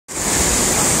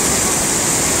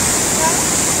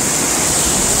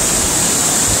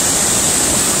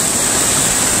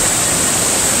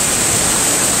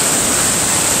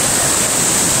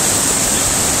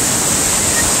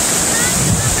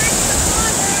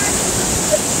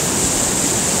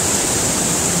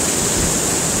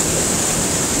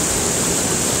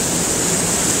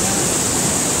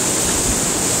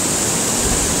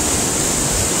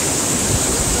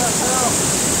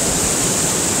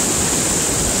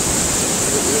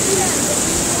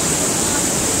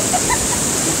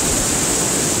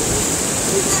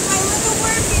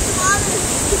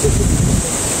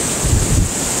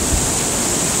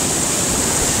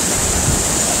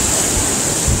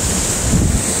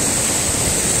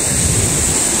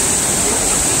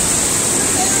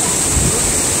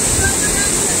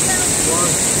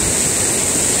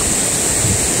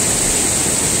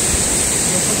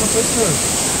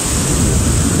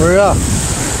Hurry up.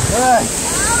 Hey.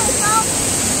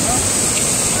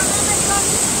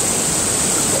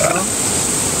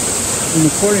 I'm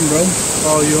recording, bro.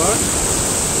 Oh, you are?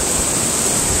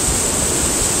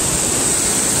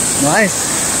 Nice.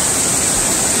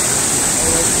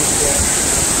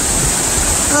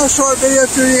 A short video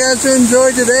for you guys to enjoy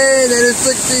today. That is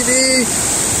Slick TV.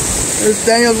 There's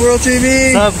Daniel's World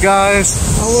TV. What's up, guys?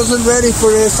 I wasn't ready for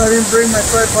this. I didn't bring my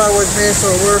tripod with me, so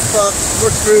we're fucked.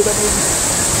 We're screwed. I mean,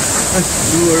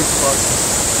 You were fucked.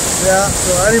 yeah,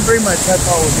 so I didn't bring my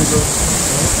tripod with me, bro.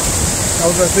 I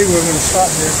think we were going to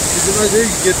stop here. You do, you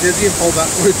get dizzy and fall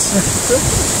backwards.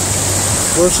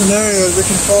 Worst scenario is we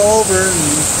can fall over and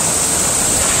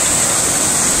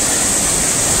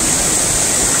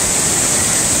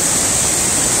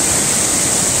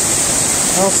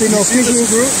I don't see no see the fishes.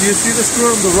 screw? Do you see the screw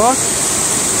on the rock?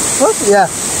 What? Yeah,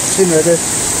 seen right there.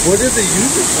 What did they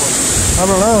use it for? I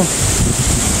don't know.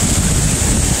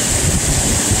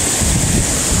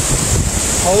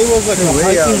 Probably was like a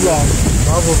Way out hiking there. rock.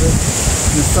 Probably.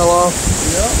 It fell off.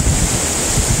 Yeah.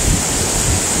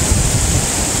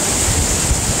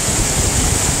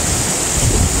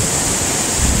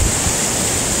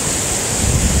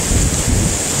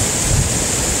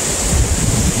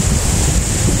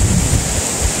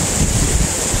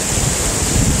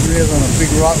 It is on a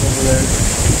big rock over there.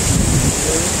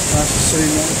 That's the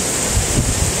sitting there.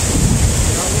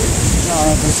 No,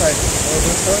 on this side. Oh,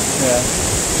 this side? Yeah.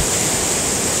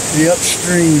 The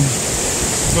upstream.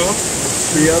 Huh?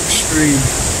 The upstream.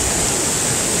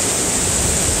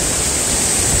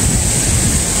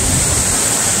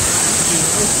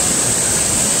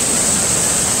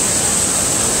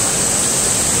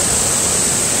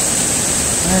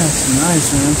 Man, it's nice,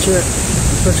 man. Shit.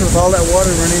 Especially with all that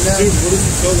water running down. Dude, what does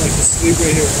it feel like to sleep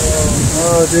right here?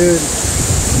 Oh, dude.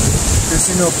 Just,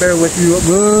 you know, bear with you.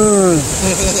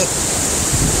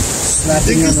 Slapping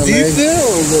Think you it's on the deep leg. there,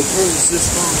 or the current is this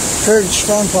strong? Current's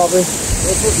strong, probably.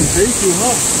 That's fucking deep too,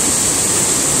 huh?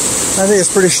 I think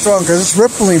it's pretty strong because it's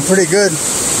rippling pretty good.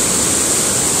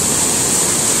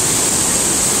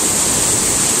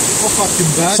 Oh, fucking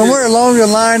bad. Somewhere along the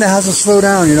line, it has to slow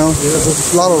down, you know? Yeah.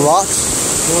 There's a lot of rocks.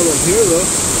 Not up here, though.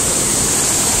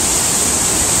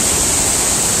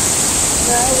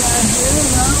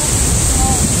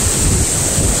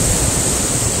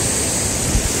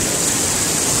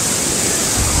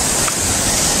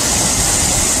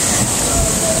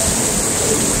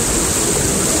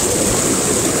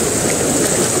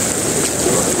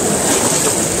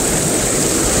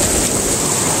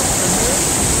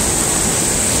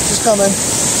 She's coming.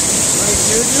 Right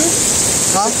here, dude?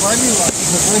 Huh? Climbing rock.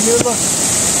 Because right here, look.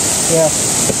 Yeah.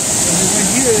 And then right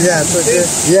here. Yeah, it's right there.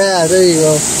 Yeah, there you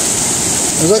go.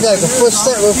 It looked like a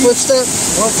footstep,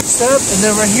 One step, and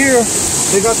then right here,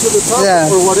 they got to the top, Yeah.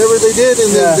 or whatever they did,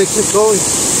 and Yeah. then they kept going.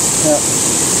 Yeah.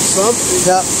 Something.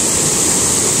 Yeah.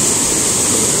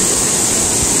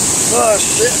 Oh,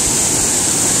 shit.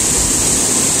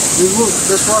 Dude, look,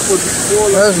 this rock would be full.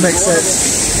 That does make sense.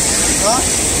 Huh?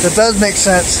 That does make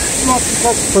sense. Not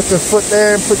because Put the foot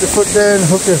there, put the foot there, and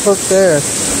hook the hook there.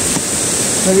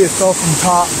 Maybe it fell from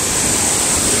top.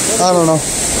 I don't know.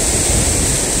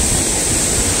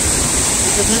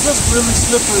 it's just really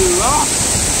slippery rock.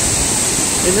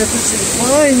 And if it's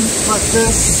inclined like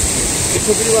this, it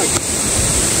could be like,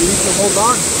 you need to hold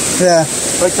on. Yeah.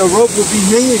 Like the rope would be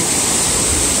hanging.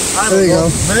 I There don't you know.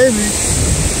 go. Maybe.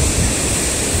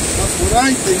 That's what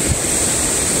I think.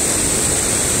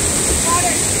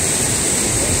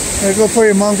 There, go before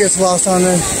your mom gets lost on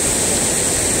there.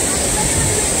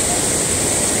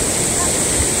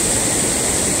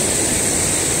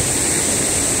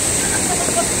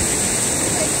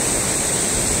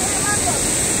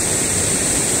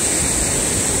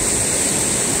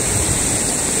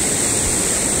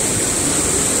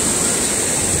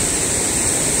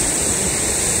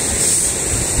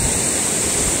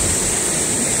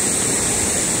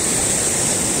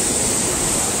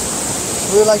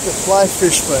 I really like to fly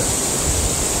fish, but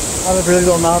I really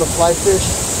don't know how to fly fish.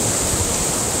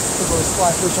 People always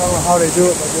fly fish, I don't know how they do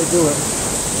it, but they do it.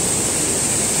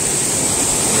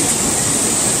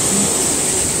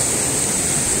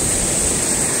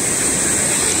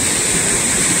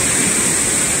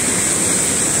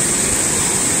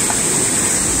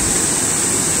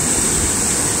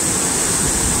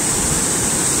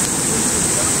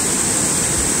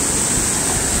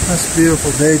 That's a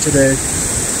beautiful day today.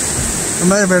 There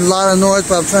might have been a lot of noise,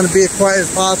 but I'm trying to be as quiet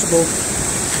as possible.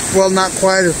 Well, not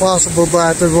quiet as possible, but I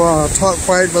have to talk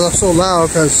quiet, but not so loud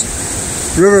because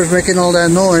the river's making all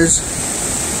that noise.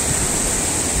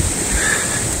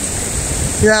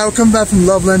 Yeah, we're coming back from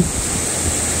Loveland.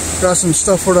 Got some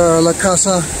stuff for the La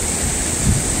Casa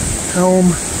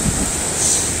home.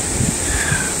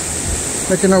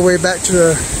 Making our way back to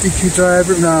the DQ Drive,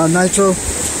 Nitro.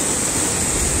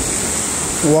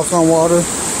 Walk on water.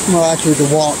 No, actually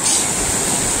the walks.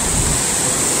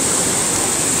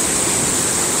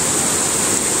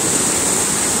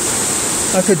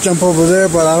 I could jump over there,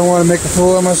 but I don't want to make a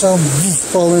fool of myself.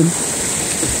 Fall in.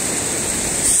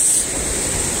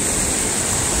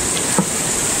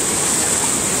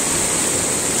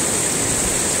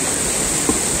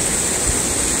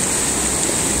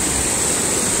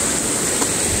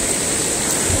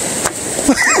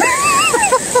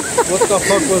 What the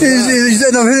fuck was that? He's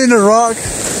ended up hitting a rock.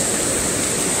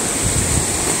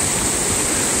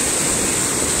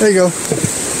 There you go.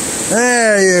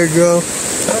 There you go.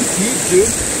 That's deep, dude.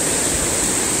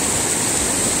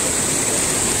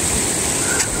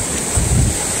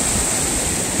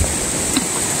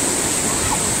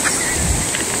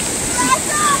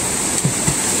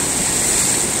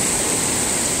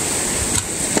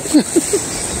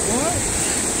 What?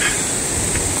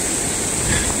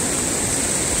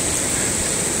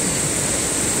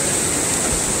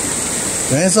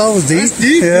 That's always deep. That's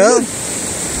deep, yeah. Dude.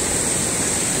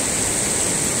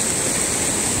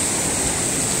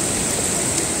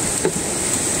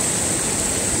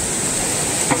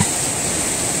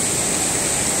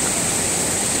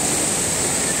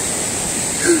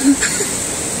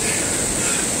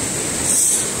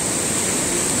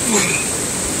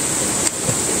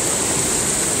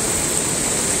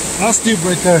 That's deep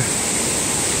right there.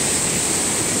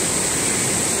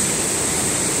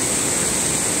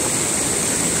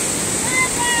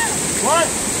 What?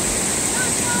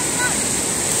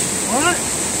 What?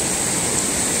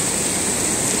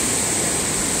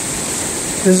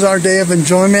 This is our day of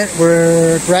enjoyment.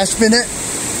 We're grasping it.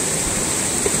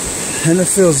 And it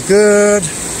feels good.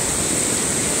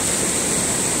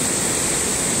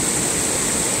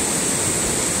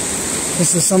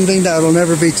 This is something that will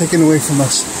never be taken away from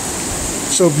us.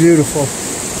 So beautiful.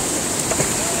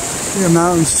 The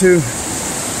mountains too.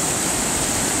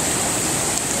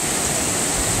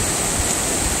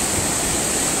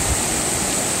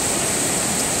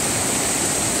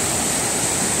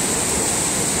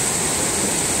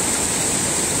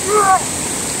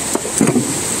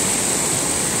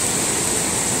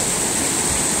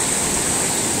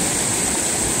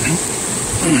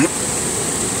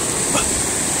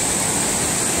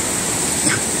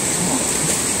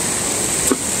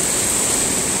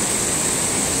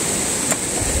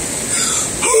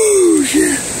 Oh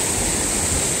shit.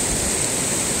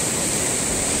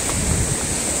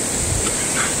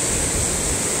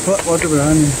 What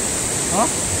behind you? Huh?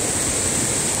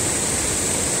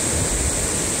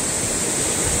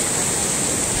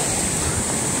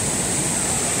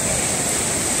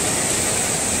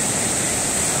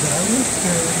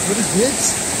 What is this?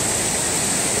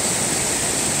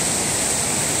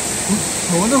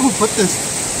 I wonder who put this.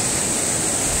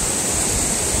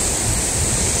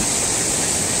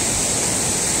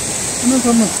 I don't know if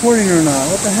I'm recording or not.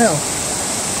 What the hell?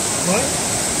 What?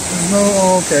 There's no.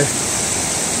 Oh, okay.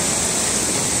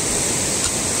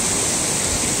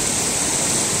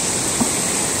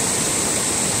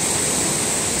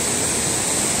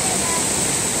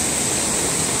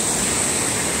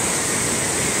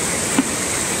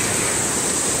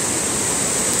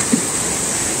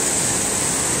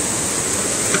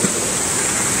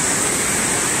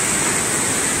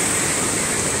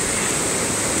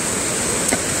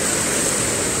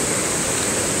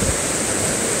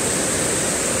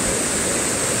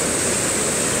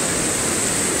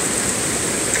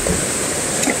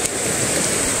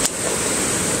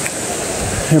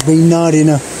 They're being naughty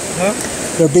now. Huh?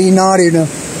 They're being naughty now.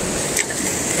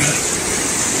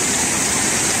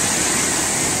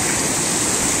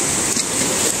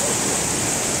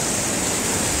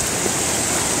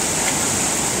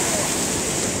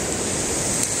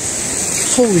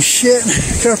 Holy shit.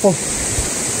 Careful.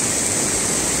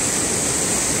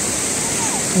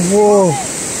 Whoa.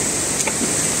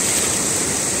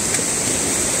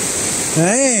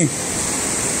 Dang.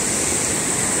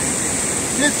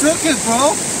 You took it,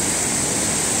 bro.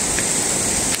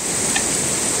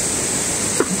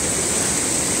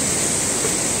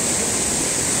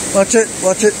 Watch it,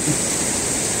 watch it.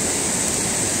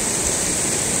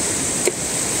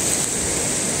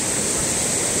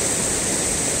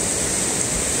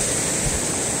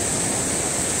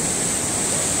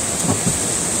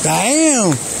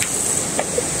 Damn.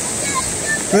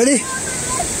 Ready?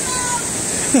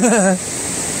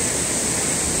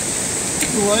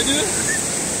 Do I do it?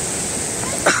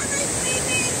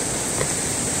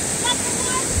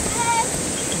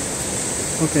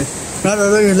 Okay. Not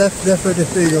over your left, right there.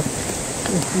 There you go.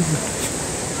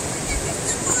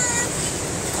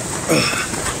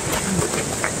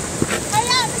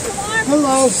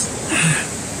 Hello.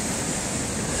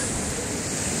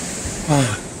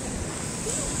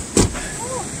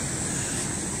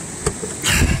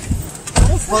 That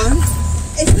was fun.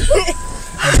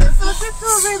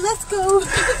 Let's go.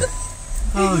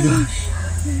 Oh gosh.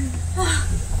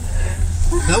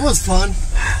 That was fun.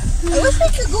 I wish we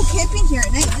could go camping here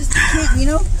at night, just to camp, you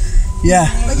know? Yeah.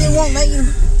 But they won't let you.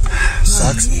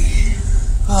 Sucks.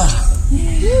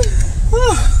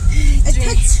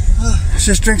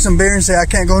 Just drink some beer and say, I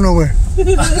can't go nowhere.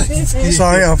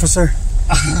 Sorry, officer.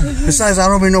 Besides, I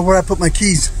don't even know where I put my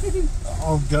keys.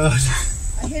 Oh god.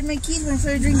 I hid my keys when I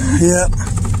started drinking. Yep.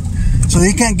 So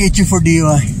he can't get you for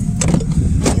DUI.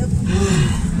 Yep.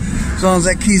 As long as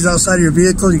that key's outside of your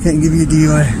vehicle, you can't give you a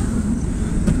DUI.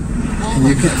 And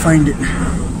you can't find it.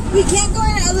 We can't go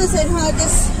on the other side, huh?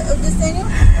 This Daniel?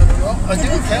 I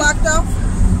think It's blocked off.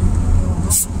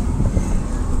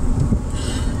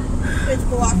 It's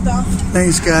blocked off.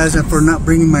 Thanks, guys, for not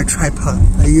bringing my tripod.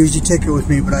 I usually take it with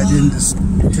me, but I didn't this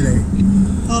today.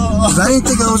 Because I didn't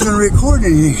think I was going to record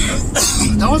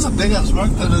anything. That was a big ass rock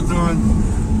that they're throwing.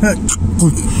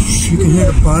 You can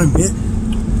hear the bottom hit.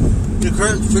 The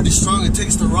current's pretty strong. It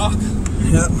takes the rock.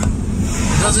 Yep.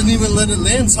 It doesn't even let it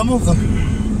land, some of them.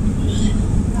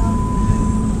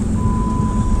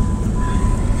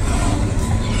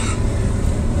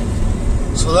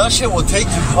 So that shit will take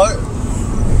you apart.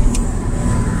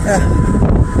 Yeah.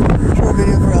 Short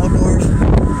video for outdoors.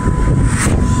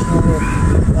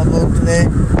 Upload today.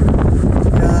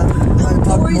 I'll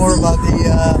talk more about the 3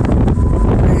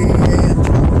 a.m.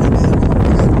 challenge.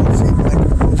 I don't want to see if I can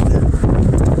post it.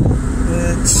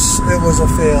 It was a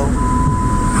fail.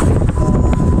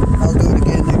 I'll do it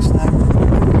again next time.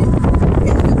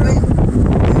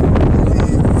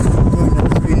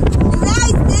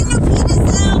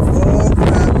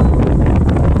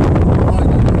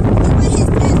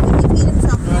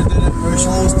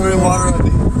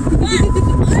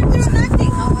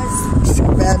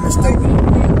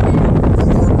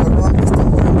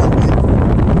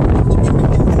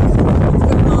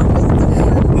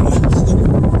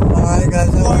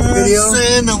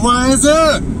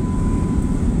 Wiser. Do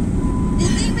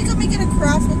you think we could make it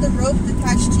across with the rope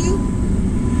attached to you?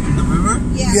 In the river?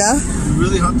 Yeah. Yeah? You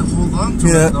really have to hold on to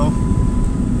it though.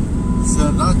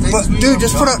 So that takes But me dude,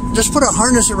 just put a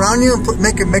harness around you and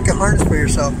make a harness for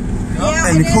yourself. Yeah,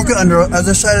 And you hook it on the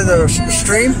other side of the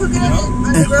stream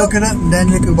and hook it up, and then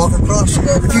you can walk across.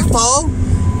 If you fall,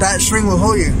 that string will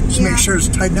hold you. Just make sure it's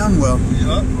tied down well.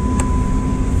 Yeah.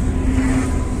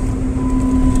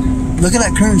 Look at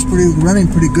that current's running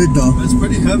pretty good though. It's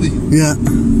pretty heavy. Yeah.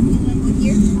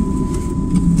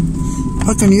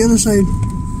 Hook on the other side.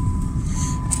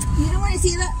 You don't want to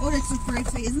see that? Oh, that's the parade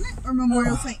site, isn't it? Or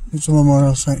Memorial site? It's a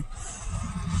memorial site.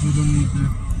 You don't need to.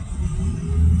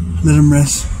 Let him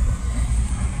rest.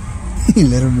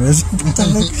 Let him rest.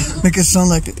 Make it sound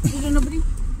like it. Is there nobody?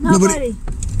 Nobody.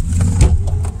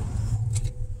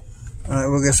 Alright,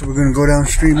 well, I guess we're going to go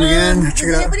downstream again. Check it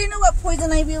Does out. anybody know what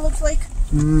poison ivy looks like?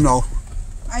 No.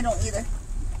 I don't either.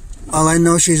 All I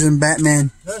know, she's in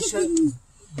Batman.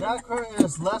 That current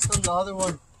is less than the other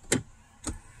one.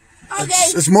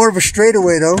 Okay. It's more of a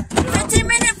straightaway though.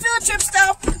 15-minute field trip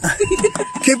stop.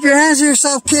 Keep your hands to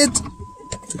yourself, kids.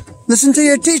 Listen to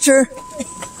your teacher.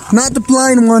 Not the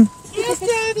blind one. Yes,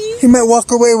 Daddy. He might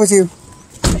walk away with you.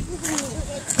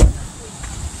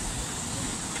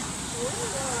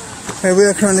 Okay, we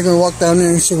are currently going to walk down there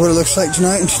and see what it looks like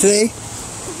tonight and today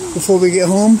before we get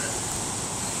home.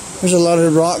 There's a lot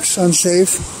of rocks,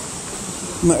 unsafe.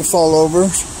 Might fall over.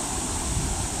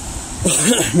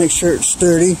 Make sure it's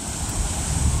sturdy.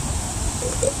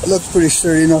 It looks pretty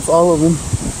sturdy enough, all of them.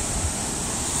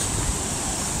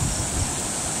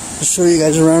 I'll show you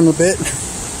guys around a bit.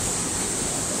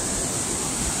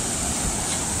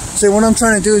 So what I'm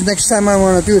trying to do is next time I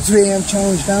want to do a 3 a.m.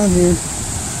 challenge down here,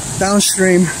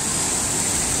 downstream.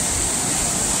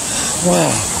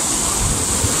 Wow.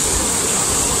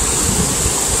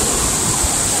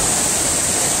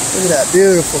 Look at that,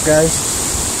 beautiful, guys.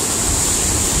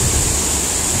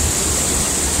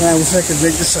 Man, I wish I could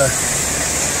make this a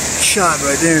shot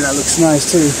right there. That looks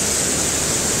nice too.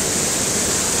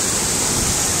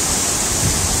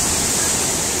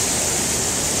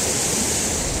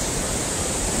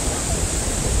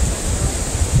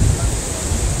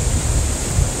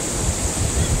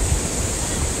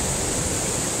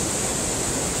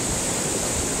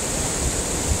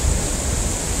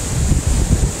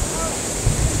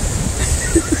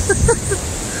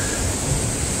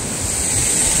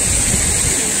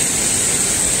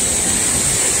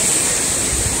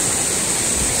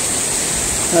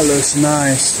 That looks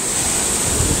nice.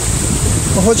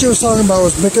 Well, what she was talking about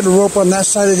was making a rope on that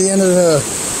side of the end of the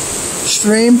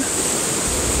stream.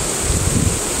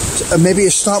 Maybe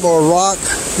a stump or a rock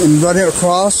and run it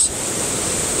across.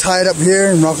 Tie it up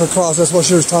here and rock across. That's what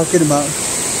she was talking about.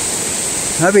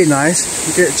 That'd be nice.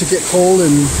 To get cold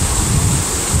and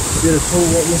get a cool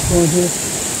wetness going here.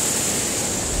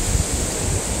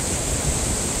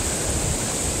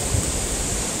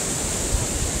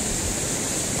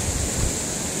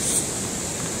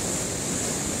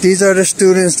 These are the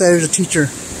students, that is the teacher.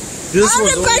 I'm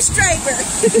a bus driver.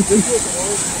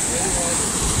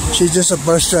 She's just a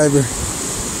bus driver.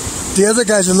 The other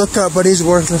guy's a lookout, but he's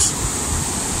worthless.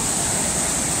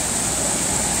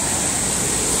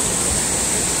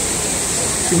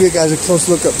 Give you guys a close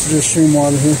look up to the stream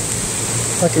water here.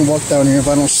 If I can walk down here, if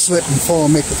I don't slip and fall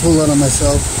and make a fool out of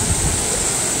myself.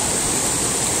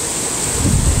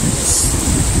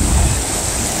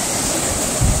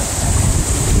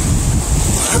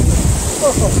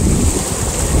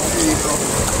 There you go.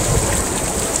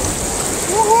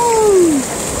 Woohoo!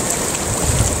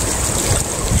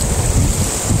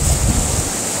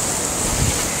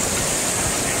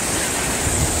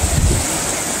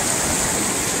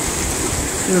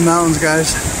 See the mountains,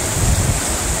 guys.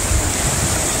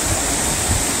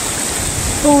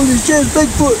 Holy shit,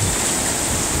 Bigfoot!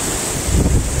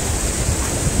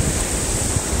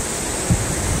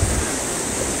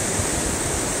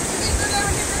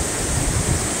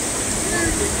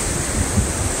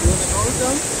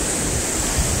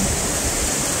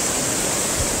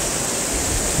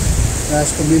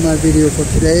 That's gonna be my video for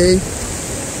today.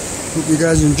 Hope you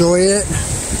guys enjoy it.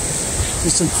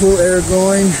 Get some cool air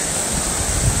going.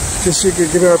 Just so you can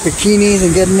get our bikinis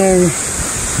and get in there and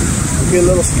get a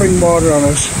little spring water on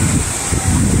us.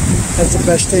 That's the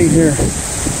best thing here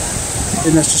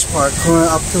in Estes Park, going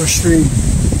up to a stream.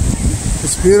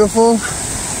 It's beautiful.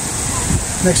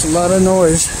 Makes a lot of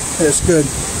noise. It's good.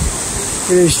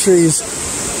 Look at these trees.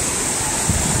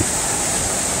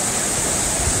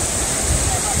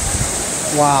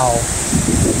 Wow.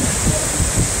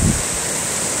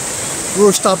 We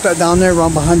were stopped at down there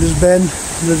around behind this bend.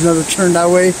 There's another turn that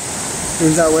way.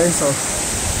 There's that way, so.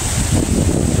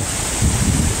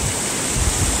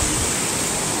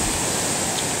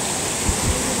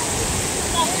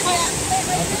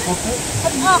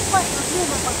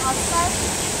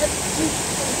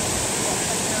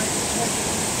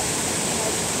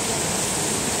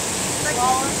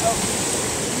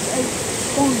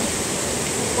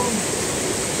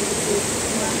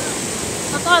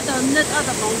 I thought the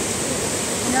other one,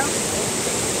 you know?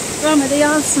 Remedy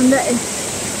on Sunday.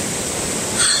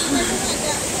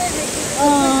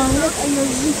 Oh, look at your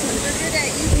YouTube.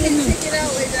 You can take it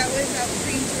out like that without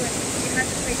paying to it. You have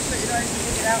to pay to it in order to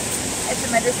take it out. It's a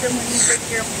medicine when you break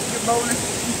your bone or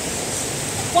something.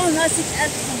 Bone, that's it.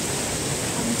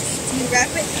 Do you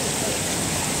wrap it?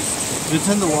 It's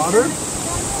in the water?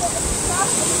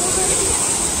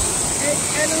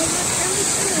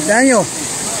 Daniel,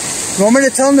 you want me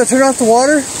to tell him to turn off the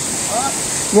water?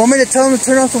 You want me to tell him to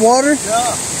turn off the water?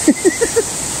 Yeah.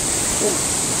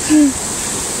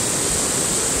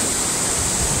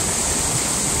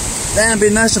 Man, it'd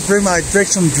be nice to take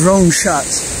some drone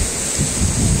shots.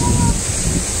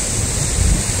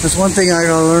 That's one thing I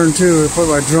gotta learn too, to put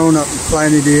my drone up and fly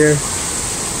into the air.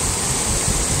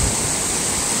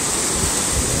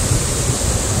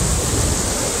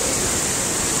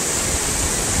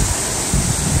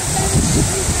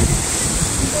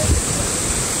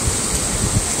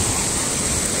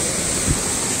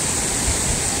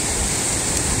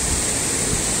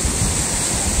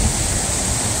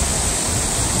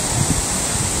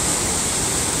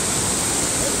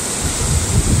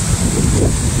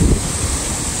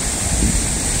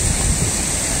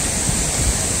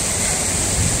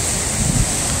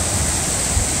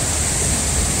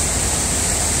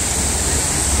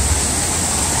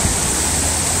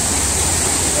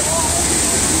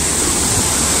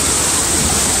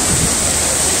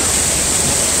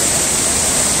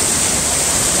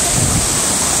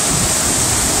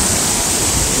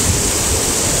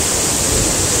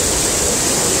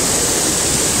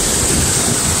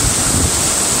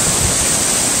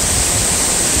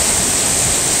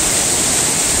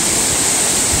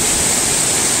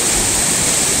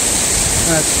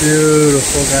 That's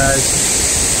beautiful, guys.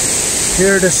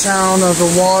 Hear the sound of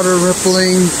the water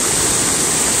rippling.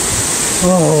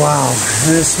 Oh, wow.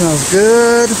 And it smells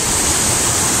good.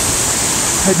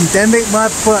 Endemic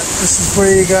my butt. This is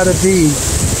where you gotta be.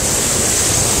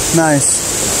 Nice.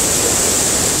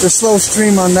 The slow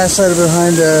stream on that side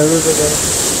behind the river there.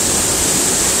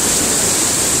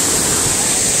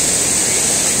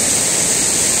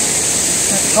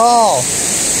 tall.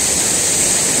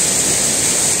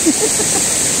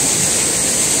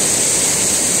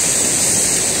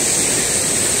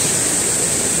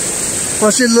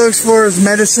 What she looks for is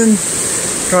medicine.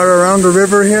 Got her around the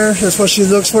river here. That's what she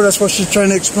looks for. That's what she's trying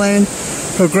to explain.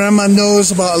 Her grandma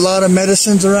knows about a lot of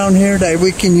medicines around here that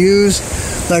we can use.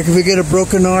 Like if we get a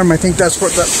broken arm, I think that's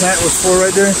what that plant was for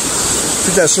right there. I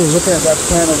think that's what I was looking at, that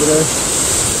plant over there.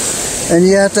 And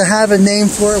you have to have a name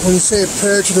for it when you say a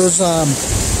prayer to those plant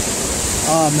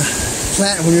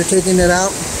when you're taking it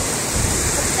out.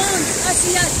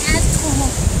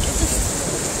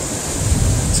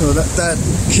 So that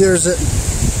cures it.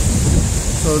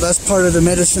 So that's part of the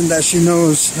medicine that she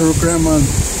knows, her grandma.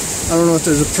 I don't know if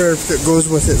there's a prayer that goes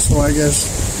with it, so I guess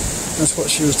that's what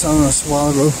she was telling us a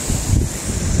while ago.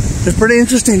 It's pretty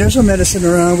interesting. There's some medicine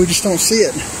around, we just don't see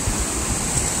it.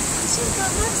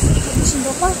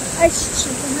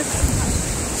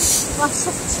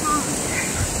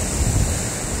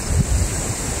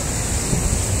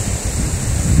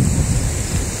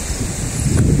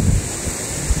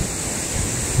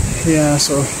 Yeah,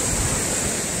 so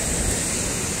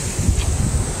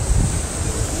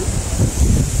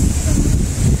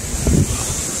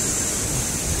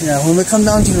yeah, when we come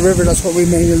down to the river, that's what we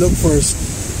mainly look for is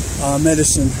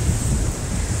medicine.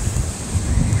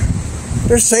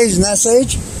 There's sage, isn't that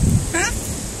sage? Huh?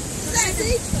 Is that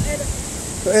sage?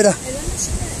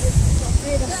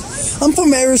 I'm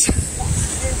from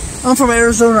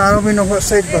Arizona. I don't even know what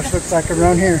sagebrush looks like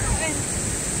around here.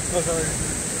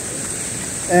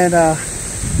 And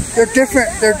they're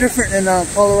different in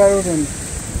Colorado than.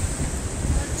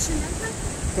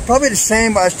 They're probably the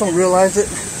same, but I just don't realize it.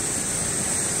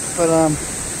 But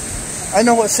I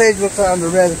know what sage looks like on the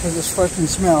red because it's fresh and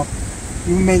smell.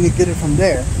 You mainly get it from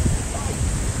there.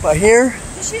 But here,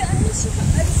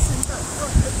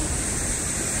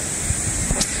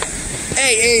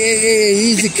 hey,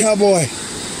 easy cowboy.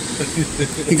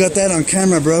 You got that on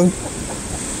camera, bro.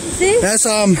 See? That's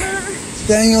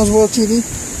Daniel's World TV.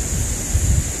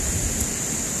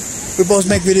 We both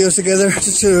make videos together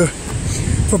just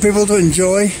for people to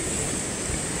enjoy.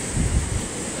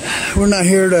 We're not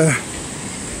here to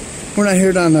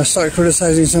start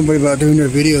criticizing somebody about doing their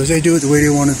videos. They do it the way they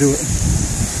want to do it.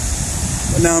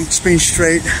 But now I'm just being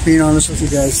straight, being honest with you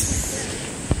guys.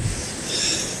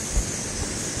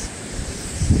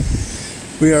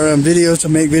 We are on videos to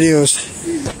make videos.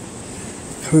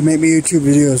 We make YouTube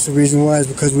videos. The reason why is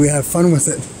because we have fun with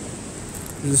it.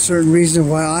 There's a certain reason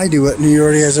why I do it, and you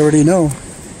already know.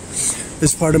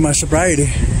 It's part of my sobriety,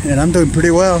 and I'm doing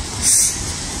pretty well.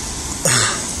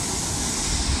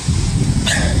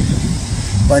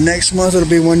 By next month, it'll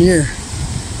be 1 year,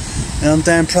 and I'm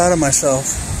damn proud of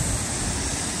myself.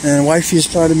 And wifey is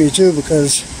proud of me too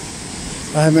because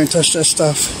I haven't touched that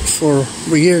stuff for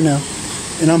a year now,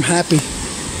 and I'm happy.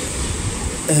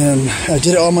 And I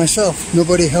did it all myself.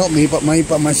 Nobody helped me but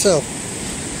myself.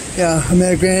 Yeah, I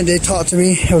met a grand. They talked to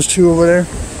me. There was two over there.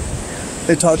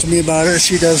 They talked to me about it.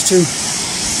 She does too.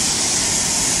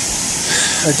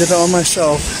 I did it all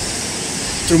myself.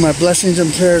 Through my blessings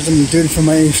and prayers, I'm doing it for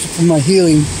my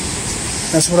healing.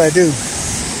 That's what I do.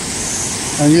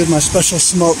 I use my special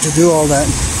smoke to do all that.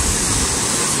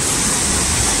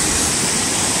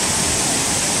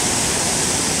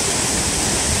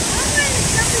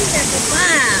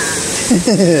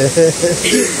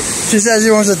 She says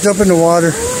he wants to jump in the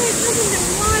water.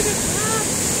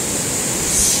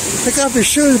 Take off your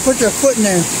shoes and put your foot in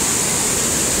there.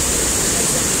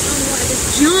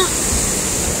 Jump.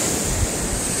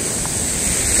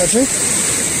 That's it.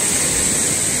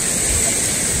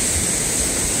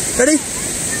 Ready?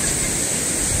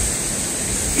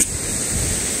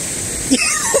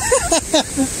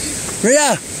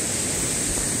 Rhea!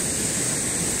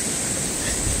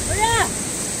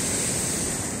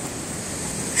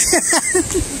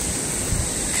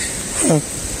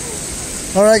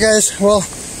 Alright guys, well,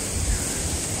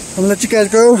 I'm gonna let you guys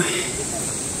go.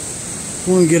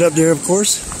 I'm gonna get up there, of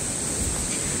course.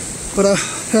 But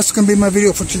that's gonna be my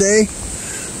video for today.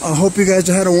 I hope you guys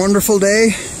had a wonderful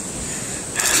day.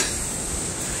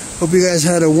 Hope you guys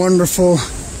had a wonderful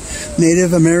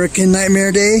Native American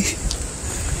Nightmare Day.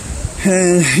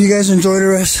 And you guys enjoy the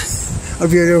rest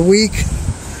of your week.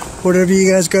 Whatever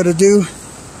you guys gotta do.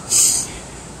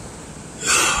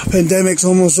 Pandemic's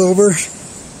almost over.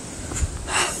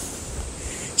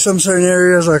 Some certain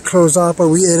areas are closed off, but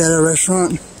we ate at a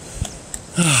restaurant.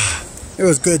 It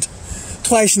was good.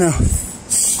 Twice now.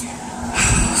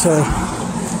 So,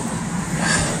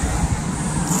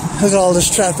 look at all this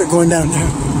traffic going down there.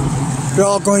 They're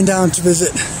all going down to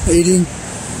visit, eating,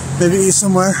 maybe eat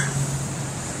somewhere.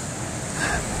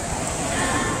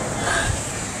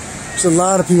 There's a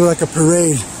lot of people, like a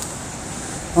parade.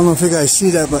 I don't know if you guys see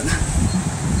that, but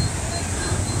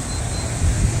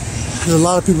there's a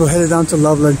lot of people headed down to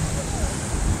Loveland.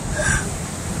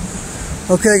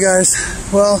 Okay guys,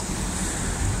 well,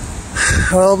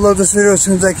 I'll upload this video as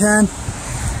soon as I can.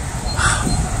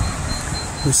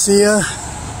 We'll see ya.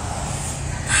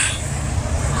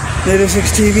 Native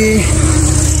 6 TV.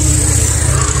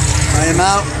 I am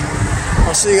out.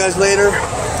 I'll see you guys later.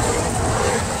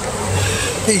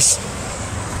 Peace.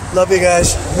 Love you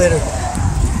guys. Later.